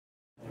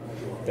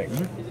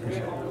Thanks.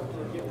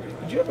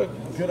 Did you have a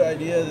good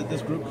idea that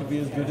this group could be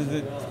as good as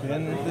it's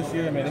been this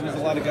year? I mean, it was a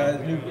lot of guys,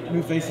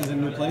 new faces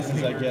in new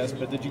places, I guess.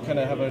 But did you kind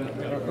of have an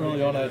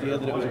early on idea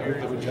that it was a group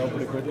that would gel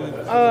pretty quickly?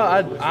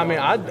 I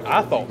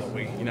thought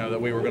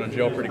that we were going to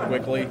gel pretty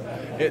quickly.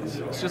 It's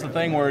just a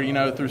thing where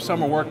through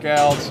summer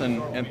workouts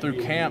and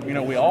through camp, it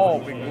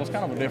was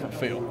kind of a different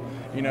feel.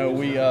 We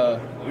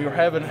were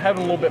having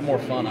a little bit more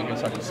fun, I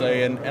guess I could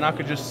say, and I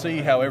could just see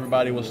how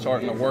everybody was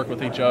starting to work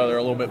with each other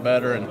a little bit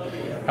better, and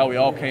how we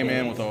all came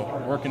in with a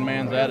working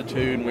man's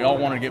attitude, and we all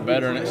wanted to get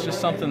better. And it's just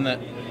something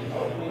that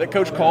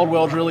Coach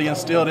Caldwell's really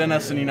instilled in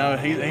us. And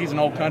he's an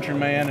old country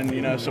man,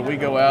 and so we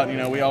go out.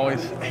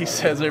 He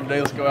says every day,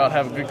 let's go out and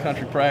have a good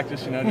country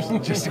practice.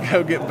 Just to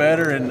go get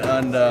better. And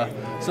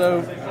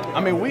so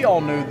I mean, we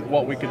all knew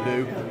what we could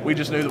do. We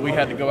just knew that we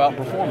had to go out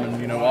and perform,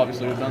 and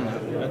obviously we've done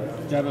that.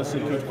 Devo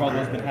said Coach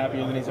Caldwell's been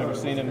happier than he's ever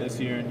seen him this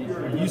year.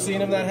 Have you seen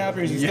him that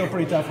happy, or is he still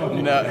pretty tough on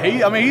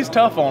him? He's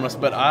tough on us,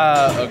 but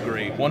I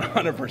agree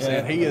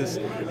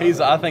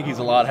 100%. I think he's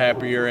a lot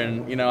happier,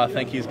 and I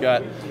think he's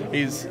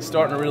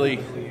starting to really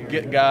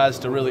get guys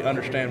to really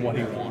understand what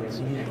he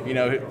wants.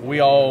 We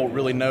all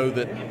really know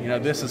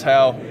that this is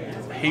how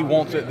he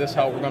wants it. This is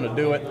how we're going to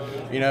do it.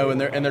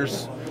 And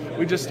there's.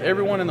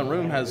 Everyone in the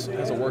room has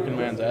a working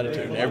man's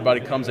attitude.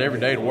 Everybody comes every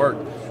day to work,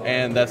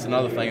 and that's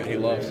another thing that he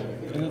loves.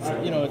 And it's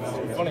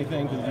a funny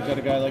thing because you've got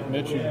a guy like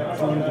Mitch who's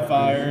thrown to the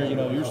fire.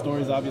 Your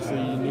story's obviously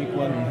a unique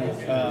one.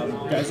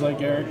 Guys like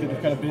Eric that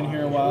have kind of been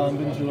here a while and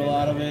been through a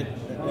lot of it,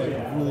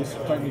 really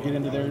starting to get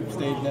into their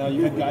stage now.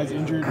 You had guys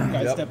injured,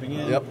 guys stepping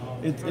in. Yep.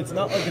 It's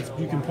not like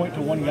you can point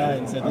to one guy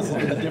and say this is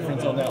the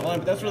difference on that line,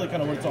 but that's really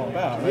kind of what it's all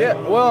about, right? Yeah.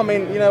 Well, I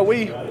mean,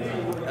 we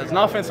as an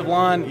offensive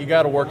line, you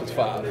got to work as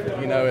five.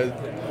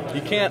 You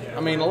can't.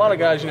 I mean, a lot of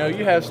guys, you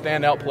have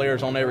standout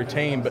players on every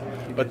team,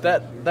 but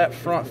that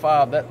front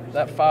five,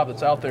 that five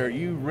that's out there,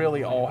 you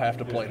really all have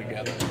to play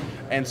together.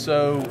 And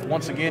so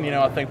once again,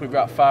 I think we've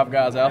got five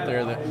guys out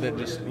there that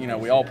just,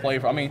 we all play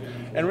for. I mean,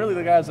 and really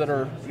the guys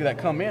that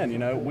come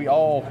in, we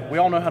all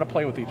know how to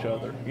play with each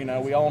other.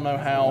 We all know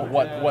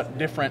what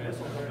different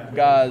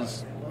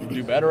guys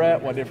do better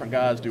at, what different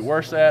guys do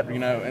worse at.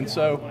 And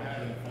so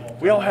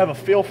we all have a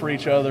feel for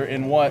each other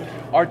and what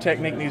our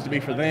technique needs to be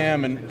for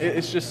them, and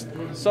it's just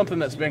something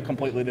that's been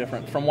completely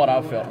different from what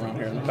I've felt around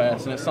here in the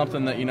past, and it's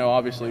something that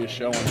obviously is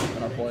showing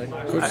in our play.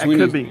 I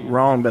could be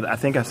wrong, but I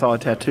think I saw a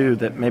tattoo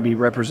that maybe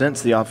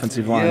represents the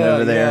offensive line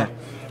over there.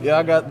 Yeah,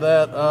 I got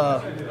that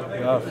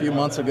a few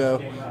months ago,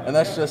 and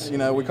that's just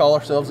we call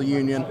ourselves a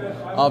union,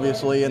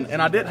 obviously,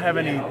 and I didn't have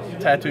any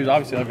tattoos.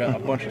 Obviously, I've got a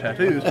bunch of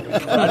tattoos,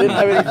 but I didn't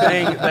have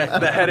anything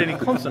that had any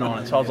Clemson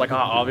on it. So I was like, I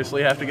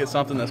obviously have to get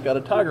something that's got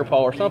a tiger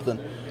paw or something.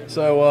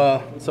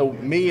 So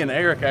me and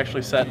Eric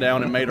actually sat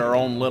down and made our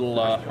own little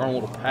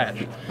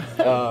patch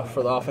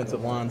for the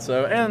offensive line.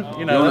 So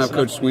you don't have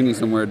Coach Sweeney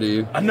somewhere, do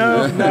you?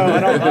 No,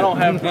 I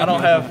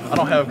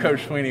don't have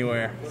Coach Sweeney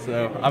wear.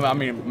 So I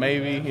mean,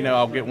 maybe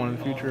I'll get one in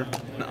the future.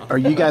 No. Are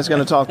you guys going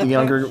to talk the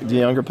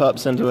younger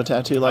pups into a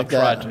tattoo like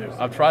that?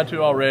 I've tried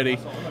to already.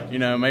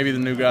 Maybe the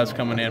new guys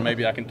coming in,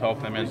 maybe I can talk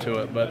them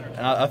into it. But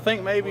I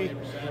think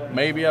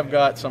maybe I've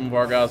got some of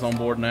our guys on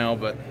board now,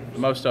 but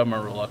most of them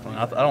are reluctant.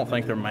 I don't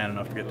think they're man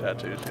enough to get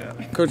tattoos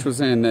yet. Coach was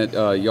saying that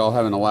y'all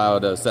haven't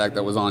allowed a sack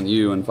that was on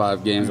you in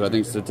 5 games, but I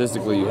think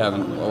statistically you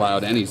haven't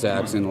allowed any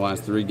sacks in the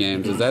last 3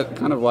 games. Is that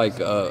kind of like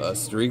a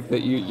streak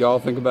that y'all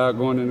think about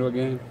going into a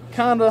game?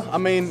 Kinda. I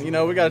mean,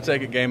 we got to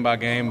take it game by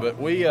game, but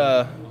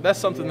that's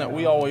something that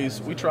we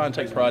try and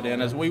take pride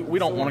in, as we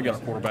don't want to get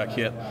our quarterback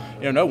hit.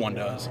 No one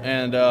does.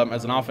 And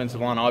as an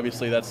offensive line,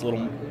 obviously that's a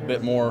little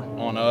bit more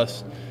on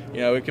us.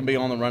 It can be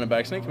on the running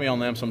backs and it can be on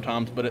them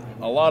sometimes, but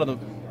a lot of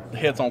the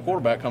hits on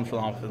quarterback comes from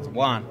the offensive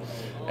line.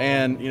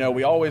 And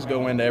we always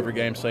go into every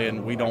game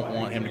saying we don't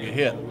want him to get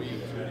hit.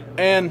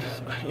 And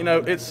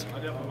it's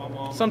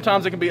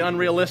sometimes it can be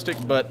unrealistic,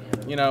 but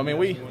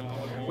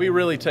we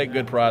really take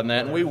good pride in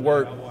that, and we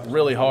work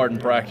really hard in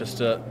practice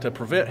to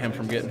prevent him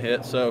from getting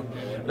hit. So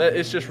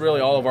it's just really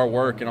all of our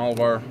work and all of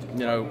our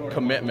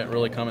commitment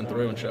really coming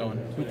through and showing.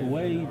 With the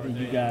way that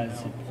you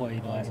guys have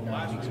played the last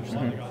 9 weeks or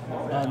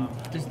so,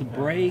 does the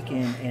break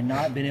and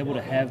not being able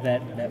to have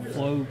that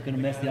flow going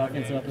to mess the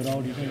offense up at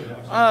all, do you think?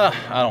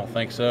 I don't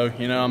think so.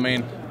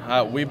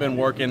 We've been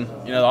working.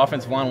 The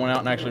offensive line went out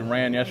and actually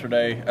ran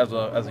yesterday as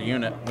a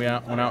unit. We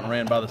went out and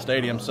ran by the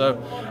stadium.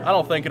 So I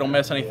don't think it'll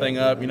mess anything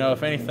up.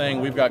 If anything,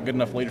 we've got good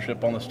enough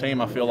leadership on this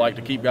team, I feel like,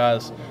 to keep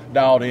guys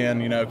dialed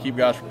in, keep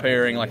guys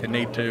preparing like they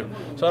need to.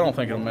 So I don't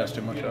think it'll mess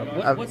too much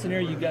up. What's an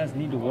area you guys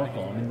need to work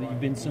on? I mean,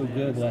 you've been so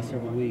good the last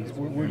several weeks.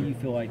 Where do you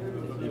feel like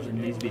there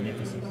needs to be an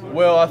emphasis?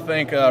 Well, I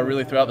think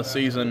really throughout the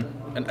season,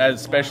 and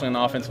especially in the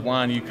offensive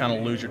line, you kind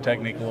of lose your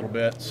technique a little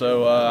bit.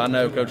 So I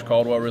know Coach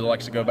Caldwell really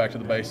likes to go back to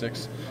the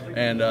basics,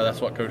 and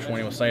that's what Coach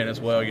Sweeney was saying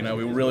as well. We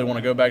really want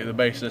to go back to the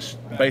basics,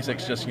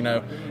 just,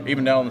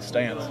 even down in the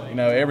stance.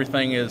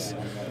 Everything is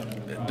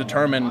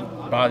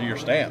determined by your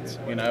stance,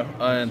 you know.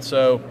 And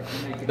so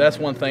that's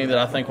one thing that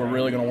I think we're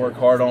really going to work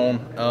hard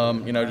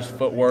on, you know, just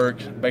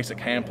footwork, basic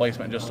hand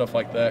placement, just stuff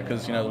like that,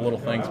 because, you know, the little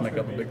things make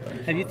up a big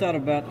thing. Have you thought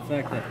about the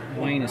fact that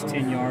Wayne is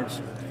 10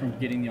 yards from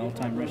getting the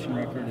all-time rushing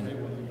record?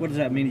 And what does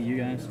that mean to you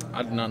guys?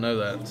 I did not know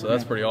that, so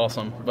that's pretty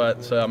awesome.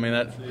 But, so, I mean,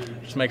 that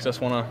just makes us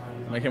want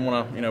to, make him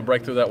want to, you know,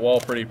 break through that wall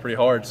pretty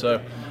hard.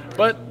 So,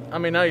 but, I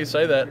mean, now you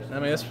say that, I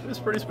mean, it's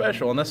pretty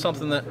special, and that's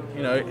something that,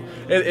 you know,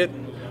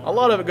 a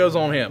lot of it goes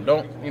on him.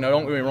 Don't get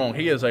me wrong.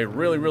 He is a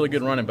really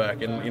good running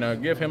back, and, you know,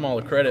 give him all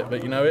the credit.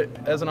 But, you know,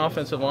 as an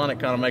offensive line, it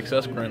kind of makes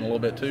us grin a little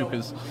bit too,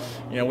 because,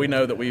 you know, we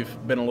know that we've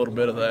been a little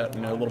bit of that,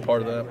 you know, a little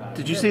part of that.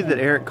 Did you see that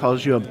Eric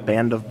calls you a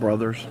band of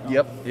brothers?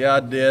 Yep. Yeah, I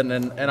did,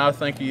 and I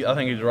think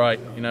he's right.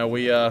 You know,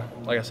 we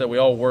like I said, we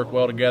all work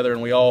well together,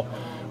 and we all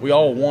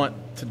want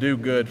to do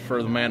good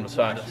for the man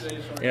beside us.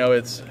 You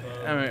know,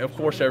 I mean, of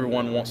course,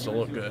 everyone wants to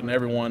look good, and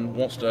everyone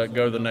wants to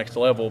go to the next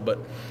level, but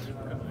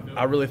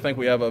I really think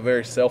we have a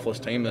very selfless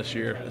team this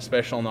year,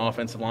 especially on the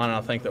offensive line. And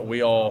I think that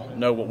we all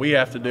know what we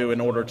have to do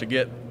in order to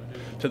get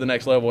to the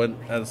next level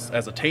as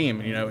a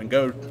team, you know, and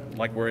go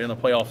like we're in the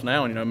playoffs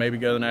now, and, you know, maybe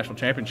go to the national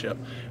championship.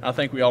 I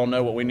think we all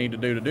know what we need to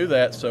do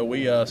that. So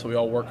we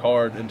all work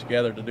hard and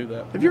together to do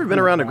that. Have you ever been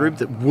around a group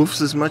that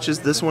woofs as much as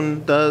this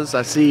one does?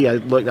 I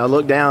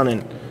look down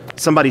and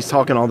somebody's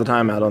talking all the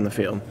time out on the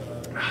field.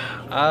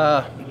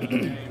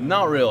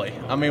 Not really.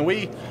 I mean,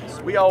 we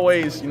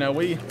always, you know,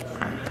 I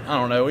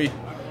don't know, we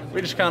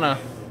just kind of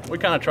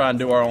try and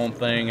do our own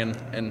thing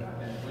and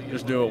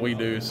just do what we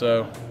do.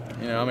 So,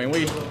 you know, I mean,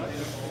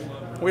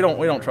 we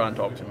don't try and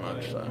talk too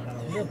much. So.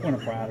 Was there a point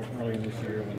of pride earlier this year when